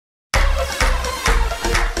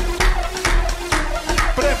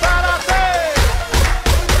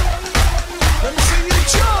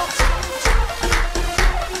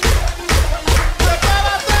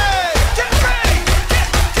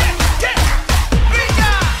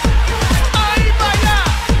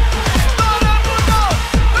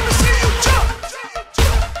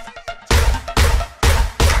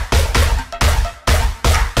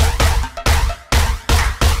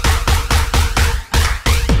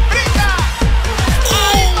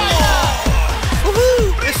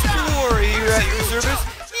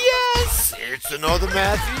another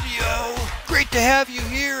math video. Great to have you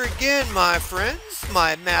here again, my friends,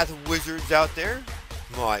 my math wizards out there,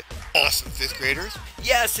 my awesome 5th graders.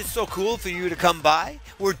 Yes, it's so cool for you to come by.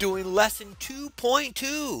 We're doing lesson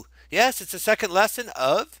 2.2. Yes, it's the second lesson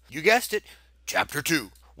of, you guessed it, chapter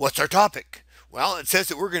 2. What's our topic? Well, it says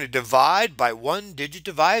that we're going to divide by 1-digit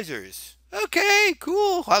divisors. Okay,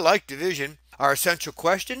 cool. I like division. Our essential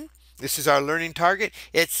question, this is our learning target.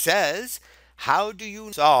 It says, how do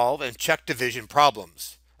you solve and check division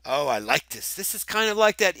problems? Oh, I like this. This is kind of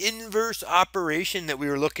like that inverse operation that we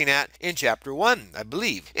were looking at in chapter 1, I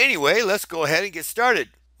believe. Anyway, let's go ahead and get started.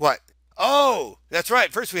 What? Oh, that's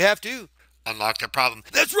right. First we have to unlock the problem.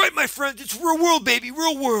 That's right, my friends. It's real world, baby.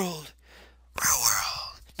 Real world. Real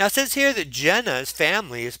world. Now it says here that Jenna's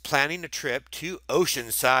family is planning a trip to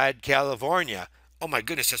Oceanside, California. Oh my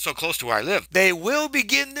goodness, that's so close to where I live. They will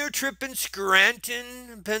begin their trip in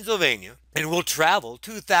Scranton, Pennsylvania, and will travel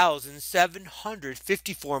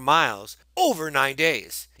 2,754 miles over 9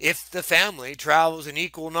 days. If the family travels an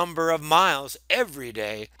equal number of miles every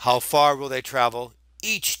day, how far will they travel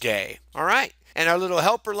each day? All right. And our little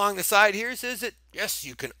helper along the side here says that, yes,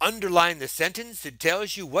 you can underline the sentence that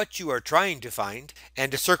tells you what you are trying to find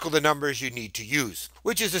and to circle the numbers you need to use,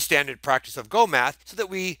 which is a standard practice of Go Math, so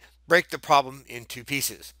that we break the problem into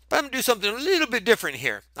pieces. But I'm going to do something a little bit different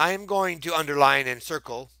here. I am going to underline and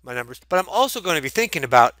circle my numbers, but I'm also going to be thinking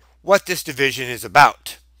about what this division is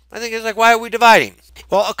about. I think it's like, why are we dividing?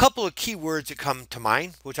 Well, a couple of key words that come to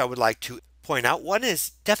mind, which I would like to point out. One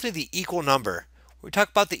is definitely the equal number. We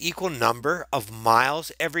talk about the equal number of miles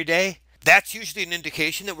every day. That's usually an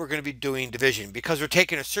indication that we're going to be doing division, because we're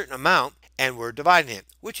taking a certain amount and we're dividing it,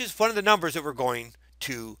 which is one of the numbers that we're going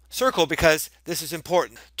to circle, because this is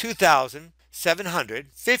important.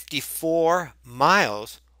 2,754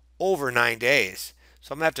 miles over 9 days.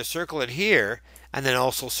 So I'm going to have to circle it here and then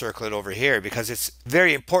also circle it over here, because it's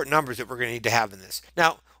very important numbers that we're going to need to have in this.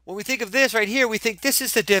 Now, when we think of this right here, we think this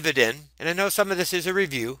is the dividend. And I know some of this is a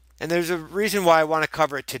review, and there's a reason why I want to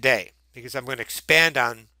cover it today, because I'm going to expand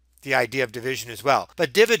on the idea of division as well.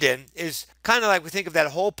 But dividend is kind of like, we think of that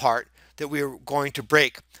whole part that we're going to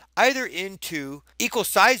break either into equal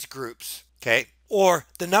size groups, okay, or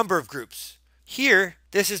the number of groups. Here,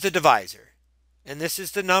 this is the divisor, and this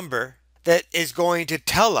is the number that is going to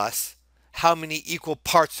tell us how many equal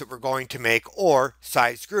parts that we're going to make, or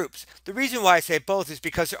size groups. The reason why I say both is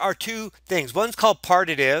because there are two things. One's called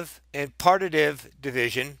partitive and partitive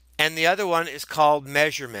division, and the other one is called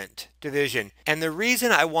measurement division. And the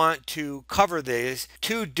reason I want to cover these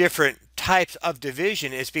two different types of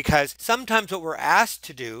division is because sometimes what we're asked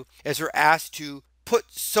to do is we're asked to put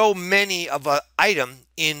so many of an item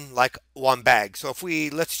in like one bag. So if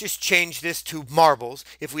let's just change this to marbles.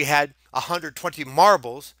 If we had 120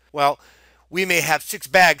 marbles, well, we may have 6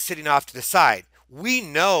 bags sitting off to the side. We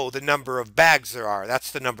know the number of bags there are.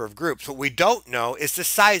 That's the number of groups. What we don't know is the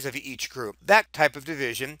size of each group. That type of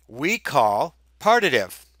division we call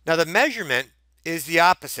partitive. Now the measurement is the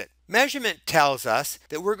opposite. Measurement tells us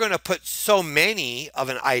that we're going to put so many of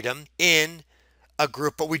an item in a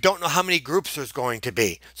group, but we don't know how many groups there's going to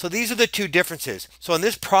be. So these are the two differences. So in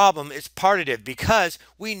this problem, it's partitive because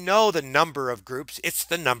we know the number of groups. It's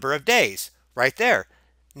the number of days right there.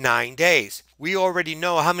 9 days. We already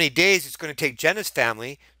know how many days it's going to take Jenna's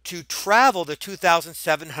family to travel the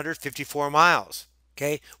 2,754 miles.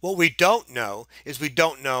 Okay. What we don't know is we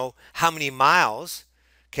don't know how many miles,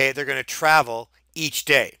 okay, they're going to travel each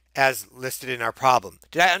day, as listed in our problem.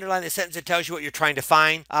 Did I underline the sentence that tells you what you're trying to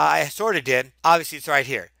find? I sort of did. Obviously, it's right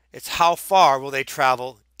here. It's how far will they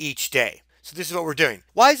travel each day. So this is what we're doing.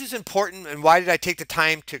 Why is this important, and why did I take the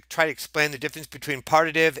time to try to explain the difference between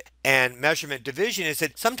partitive and measurement division? Is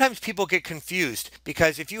that sometimes people get confused,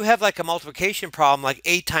 because if you have like a multiplication problem like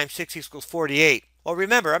 8 times 6 equals 48, well,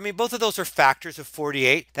 remember, I mean, both of those are factors of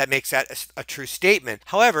 48. That makes that a true statement.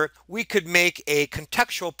 However, we could make a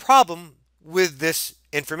contextual problem with this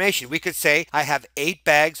information. We could say I have 8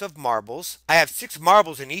 bags of marbles. I have 6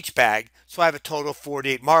 marbles in each bag, so I have a total of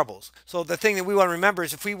 48 marbles. So the thing that we want to remember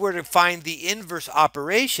is if we were to find the inverse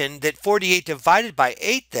operation, that 48 divided by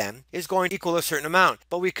 8 then is going to equal a certain amount.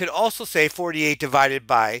 But we could also say 48 divided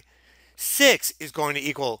by 6 is going to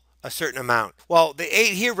equal a certain amount. Well, the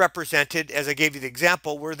 8 here represented, as I gave you the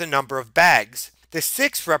example, were the number of bags. The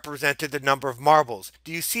 6 represented the number of marbles.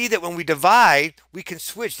 Do you see that when we divide, we can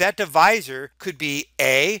switch? That divisor could be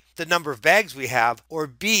A, the number of bags we have, or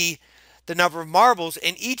B, the number of marbles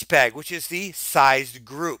in each bag, which is the sized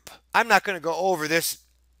group. I'm not going to go over this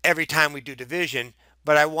every time we do division,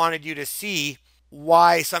 but I wanted you to see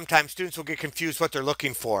why sometimes students will get confused what they're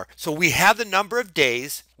looking for. So we have the number of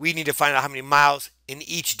days. We need to find out how many miles in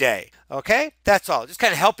each day. Okay? That's all. Just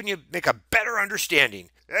kind of helping you make a better understanding.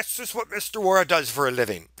 That's just what Mr. Wara does for a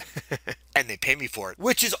living. And they pay me for it,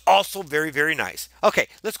 which is also very, very nice. Okay,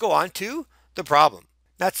 let's go on to the problem.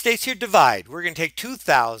 Now it states here divide. We're going to take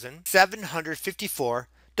 2,754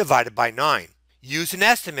 divided by 9. Use an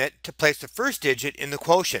estimate to place the first digit in the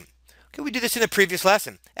quotient. Okay, we did this in the previous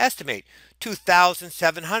lesson. Estimate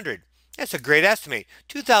 2,700. That's a great estimate.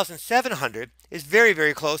 2,700 is very,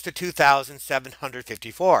 very close to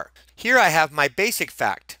 2,754. Here I have my basic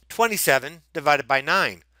fact. 27 divided by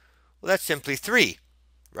 9. Well, that's simply 3,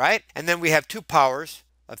 right? And then we have 2 powers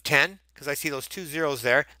of 10, because I see those 2 zeros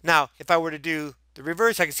there. Now, if I were to do the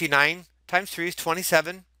reverse, I can see 9 times 3 is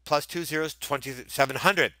 27, plus 2 zeros,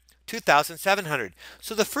 2,700. 2,700.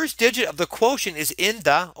 So the first digit of the quotient is in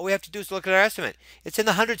the, all we have to do is look at our estimate. It's in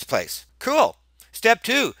the hundreds place. Cool. Step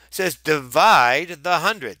 2 says divide the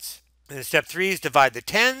hundreds. And step 3 is divide the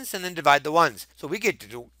tens and then divide the ones. So we get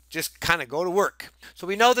to just kind of go to work. So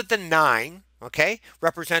we know that the 9, okay,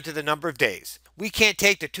 represented the number of days. We can't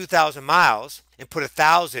take the 2,000 miles and put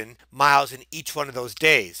 1,000 miles in each one of those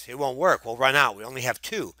days. It won't work. We'll run out. We only have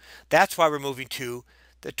 2. That's why we're moving to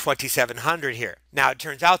the 2,700 here. Now it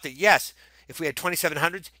turns out that yes, if we had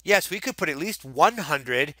 2,700s, yes, we could put at least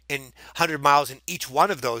 100 miles in each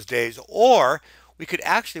one of those days, or we could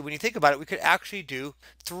actually, when you think about it, we could actually do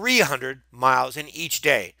 300 miles in each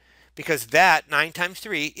day, because that 9 times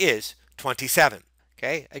 3 is 27.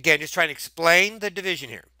 Okay, again, just trying to explain the division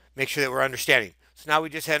here. Make sure that we're understanding. So now we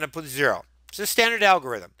just end up with 0. It's a standard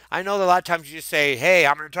algorithm. I know that a lot of times you just say, hey,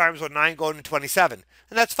 how many times will 9 go into 27?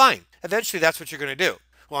 And that's fine. Eventually, that's what you're going to do.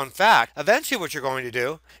 Well, in fact, eventually what you're going to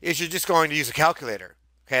do is you're just going to use a calculator.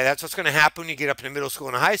 Okay, that's what's going to happen when you get up into middle school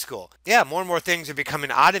and high school. Yeah, more and more things are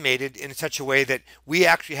becoming automated in such a way that we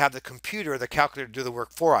actually have the computer or the calculator to do the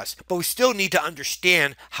work for us. But we still need to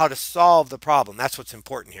understand how to solve the problem. That's what's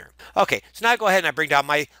important here. Okay, so now I go ahead and I bring down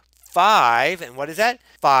my 5, and what is that?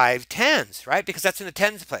 5 tens, right? Because that's in the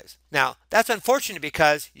tens place. Now, that's unfortunate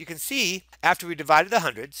because you can see after we divided the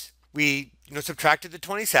hundreds, we subtracted the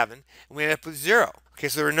 27, and we ended up with 0. Okay,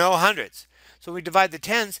 so there were no hundreds. So when we divide the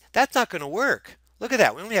tens, that's not going to work. Look at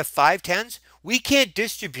that. We only have 5 tens. We can't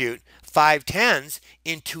distribute 5 tens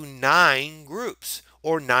into 9 groups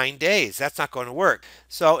or 9 days. That's not going to work.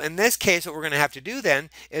 So in this case, what we're going to have to do then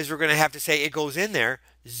is we're going to have to say it goes in there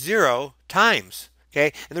 0 times.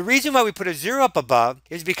 Okay, and the reason why we put a 0 up above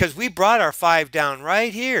is because we brought our 5 down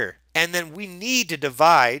right here. And then we need to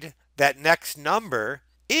divide that next number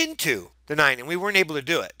into the 9, and we weren't able to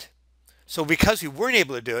do it. So because we weren't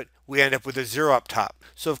able to do it, we end up with a 0 up top.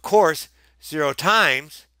 So of course, 0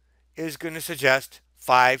 times is going to suggest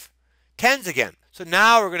 5 tens again. So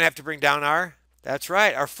now we're going to have to bring down our, that's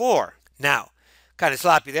right, our 4. Now, kind of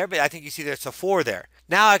sloppy there, but I think you see there's a 4 there.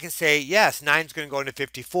 Now I can say, yes, 9 is going to go into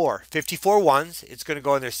 54. 54 ones, it's going to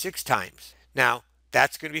go in there 6 times. Now,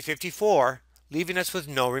 that's going to be 54, leaving us with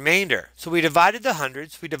no remainder. So we divided the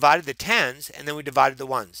hundreds, we divided the tens, and then we divided the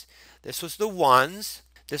ones. This was the ones,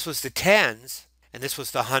 this was the tens, and this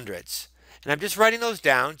was the hundreds. And I'm just writing those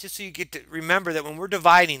down just so you get to remember that when we're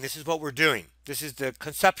dividing, this is what we're doing. This is the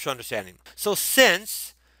conceptual understanding. So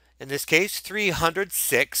since, in this case,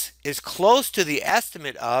 306 is close to the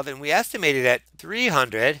estimate of, and we estimated at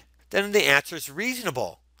 300, then the answer is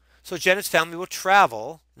reasonable. So Jenna's family will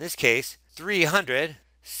travel, in this case,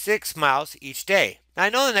 306 miles each day. Now I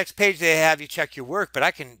know the next page they have you check your work, but I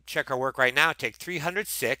can check our work right now. Take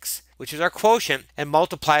 306, which is our quotient, and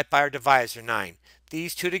multiply it by our divisor, 9.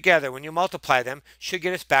 These two together, when you multiply them, should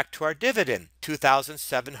get us back to our dividend,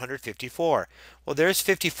 2,754. Well, there's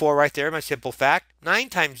 54 right there, my simple fact. 9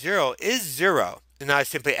 times 0 is 0. And now I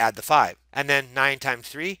simply add the 5. And then 9 times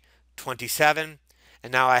 3, 27.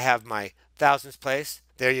 And now I have my thousands place.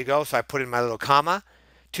 There you go. So I put in my little comma,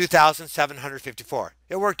 2,754.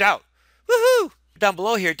 It worked out. Woohoo! Down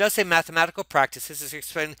below here, it does say mathematical practices. This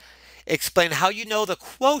is explain how you know the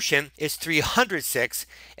quotient is 306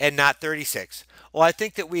 and not 36. Well, I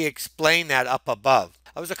think that we explained that up above.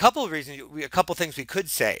 There was a couple of reasons, a couple of things we could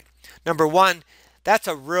say. Number one, that's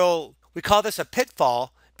a real, we call this a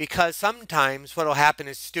pitfall because sometimes what will happen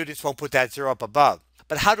is students won't put that 0 up above.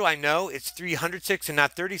 But how do I know it's 306 and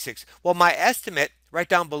not 36? Well, my estimate right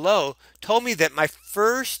down below told me that my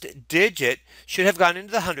first digit should have gone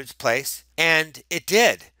into the hundreds place, and it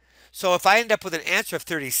did. So if I end up with an answer of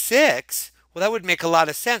 36, well, that would make a lot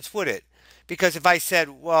of sense, would it? Because if I said,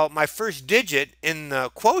 well, my first digit in the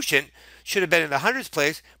quotient should have been in the hundreds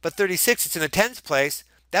place, but 36, it's in the tens place,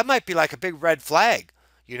 that might be like a big red flag,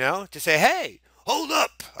 to say, hey, Hold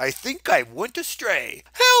up, I think I went astray.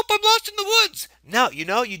 Help, I'm lost in the woods. No,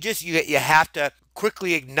 you have to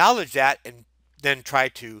quickly acknowledge that and then try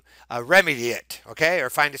to remedy it, okay? Or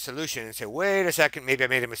find a solution and say, wait a second, maybe I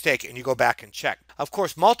made a mistake, and you go back and check. Of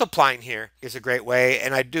course, multiplying here is a great way,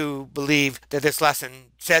 and I do believe that this lesson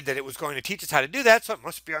said that it was going to teach us how to do that, so it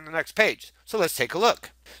must be on the next page. So let's take a look.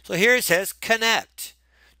 So here it says connect.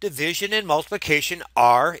 Division and multiplication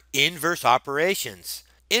are inverse operations.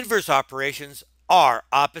 Inverse operations are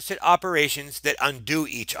opposite operations that undo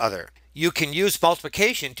each other. You can use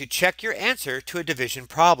multiplication to check your answer to a division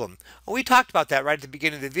problem. We talked about that right at the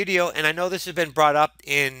beginning of the video, and I know this has been brought up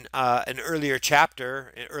in an earlier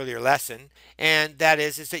chapter, an earlier lesson, and that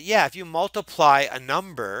is that, yeah, if you multiply a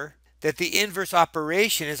number, that the inverse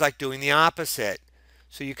operation is like doing the opposite.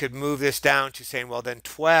 So you could move this down to saying, well, then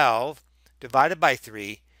 12 divided by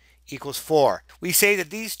 3 equals 4. We say that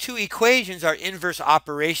these two equations are inverse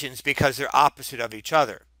operations because they're opposite of each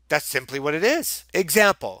other. That's simply what it is.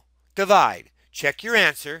 Example. Divide. Check your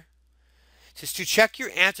answer. It says to check your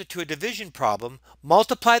answer to a division problem,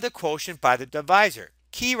 multiply the quotient by the divisor.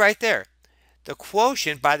 Key right there. The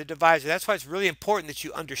quotient by the divisor. That's why it's really important that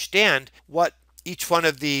you understand what each one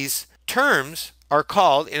of these terms are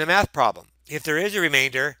called in a math problem. If there is a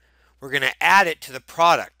remainder, we're going to add it to the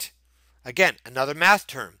product. Again, another math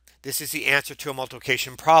term. This is the answer to a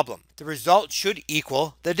multiplication problem. The result should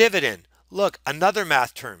equal the dividend. Look, another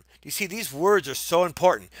math term. You see, these words are so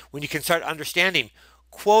important when you can start understanding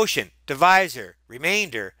quotient, divisor,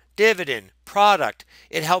 remainder, dividend, product.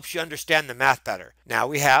 It helps you understand the math better. Now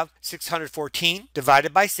we have 614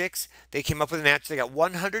 divided by 6. They came up with an answer. They got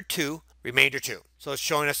 102, remainder 2. So it's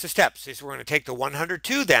showing us the steps. So we're going to take the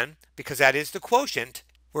 102 then, because that is the quotient.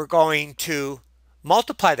 We're going to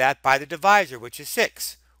multiply that by the divisor, which is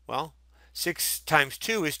 6. Well, 6 times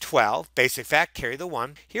 2 is 12. Basic fact, carry the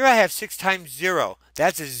 1. Here I have 6 times 0.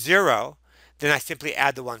 That's a 0. Then I simply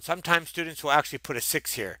add the 1. Sometimes students will actually put a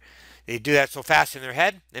 6 here. They do that so fast in their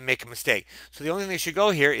head, they make a mistake. So the only thing that should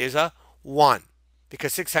go here is a 1.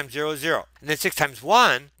 Because 6 times 0 is 0. And then 6 times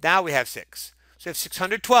 1, now we have 6. So we have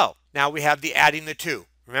 612. Now we have the adding the 2.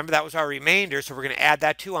 Remember, that was our remainder, so we're going to add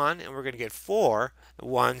that 2 on, and we're going to get 4,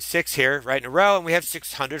 1, 6 here, right in a row, and we have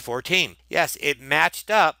 614. Yes, it matched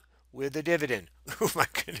up with the dividend. Oh my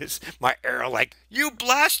goodness, my arrow like, you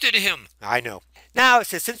blasted him. I know. Now it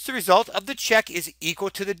says, since the result of the check is equal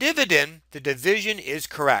to the dividend, the division is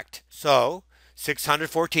correct. So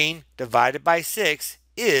 614 divided by 6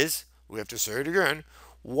 is, we have to say it again,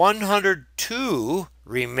 102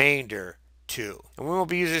 remainder 2. And we won't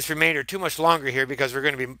be using this remainder too much longer here because we're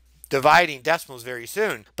going to be dividing decimals very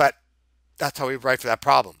soon. But that's how we write for that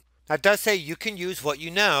problem. Now it does say you can use what you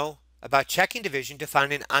know about checking division to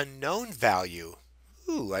find an unknown value.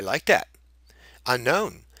 Ooh, I like that.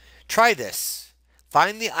 Unknown. Try this.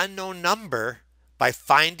 Find the unknown number by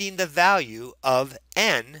finding the value of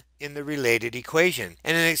n in the related equation.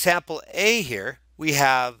 And in example A here, we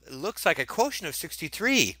have, it looks like a quotient of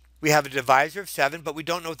 63. We have a divisor of 7, but we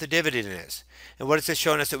don't know what the dividend is. And what is this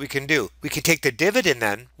showing us that we can do? We can take the dividend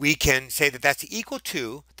then, we can say that that's equal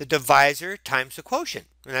to the divisor times the quotient.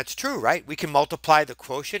 And that's true, right? We can multiply the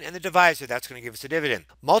quotient and the divisor. That's going to give us the dividend.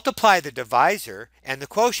 Multiply the divisor and the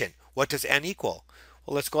quotient. What does n equal?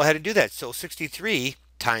 Well, let's go ahead and do that. So 63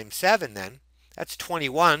 times 7 then, that's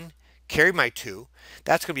 21. Carry my 2.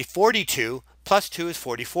 That's going to be 42 plus 2 is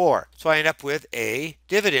 44. So I end up with a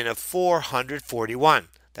dividend of 441.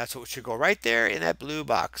 That's what should go right there in that blue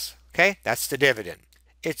box. Okay, that's the dividend.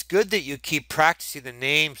 It's good that you keep practicing the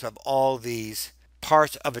names of all these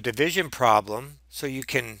parts of a division problem so you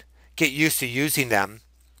can get used to using them,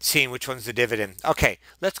 seeing which one's the dividend. Okay,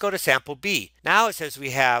 let's go to sample B. Now it says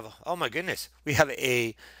we have, oh my goodness, we have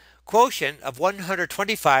a quotient of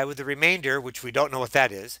 125 with a remainder, which we don't know what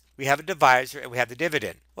that is. We have a divisor and we have the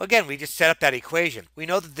dividend. Well, again, we just set up that equation. We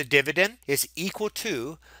know that the dividend is equal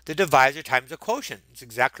to the divisor times the quotient. It's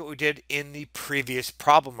exactly what we did in the previous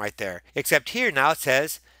problem right there. Except here now it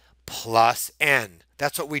says plus n.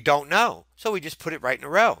 That's what we don't know. So we just put it right in a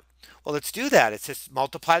row. Well, let's do that. It says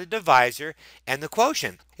multiply the divisor and the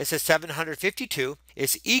quotient. It says 752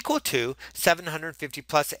 is equal to 750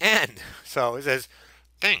 plus n. So it says,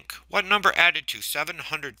 think, what number added to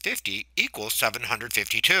 750 equals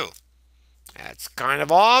 752? That's kind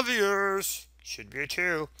of obvious. Should be a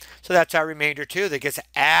 2. So that's our remainder 2 that gets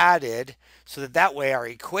added so that way our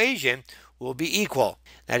equation will be equal.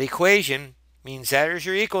 That equation means there's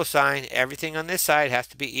your equal sign. Everything on this side has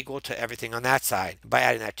to be equal to everything on that side. By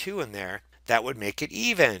adding that 2 in there, that would make it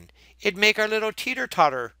even. It'd make our little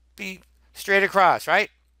teeter-totter be straight across,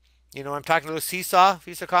 right? You know, I'm talking a little seesaw, if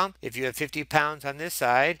you so call them. If you have 50 pounds on this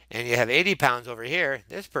side and you have 80 pounds over here,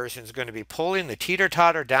 this person's going to be pulling the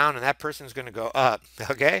teeter-totter down and that person's going to go up,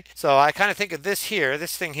 okay? So I kind of think of this here.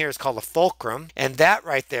 This thing here is called a fulcrum. And that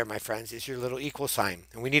right there, my friends, is your little equal sign.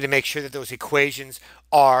 And we need to make sure that those equations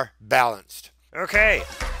are balanced. Okay.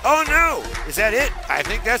 Oh no! Is that it? I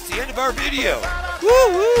think that's the end of our video.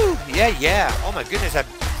 Woo-woo! Yeah. Oh my goodness, that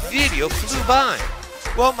video flew by.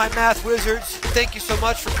 Well, my math wizards, thank you so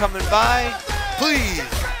much for coming by. Please,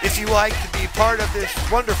 if you like to be part of this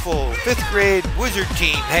wonderful 5th grade wizard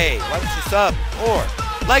team, hey, why don't you sub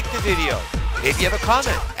or like the video? Maybe you have a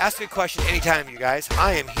comment. Ask a question anytime, you guys.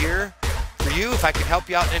 I am here for you. If I can help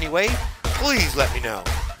you out in any way, please let me know.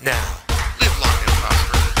 Now,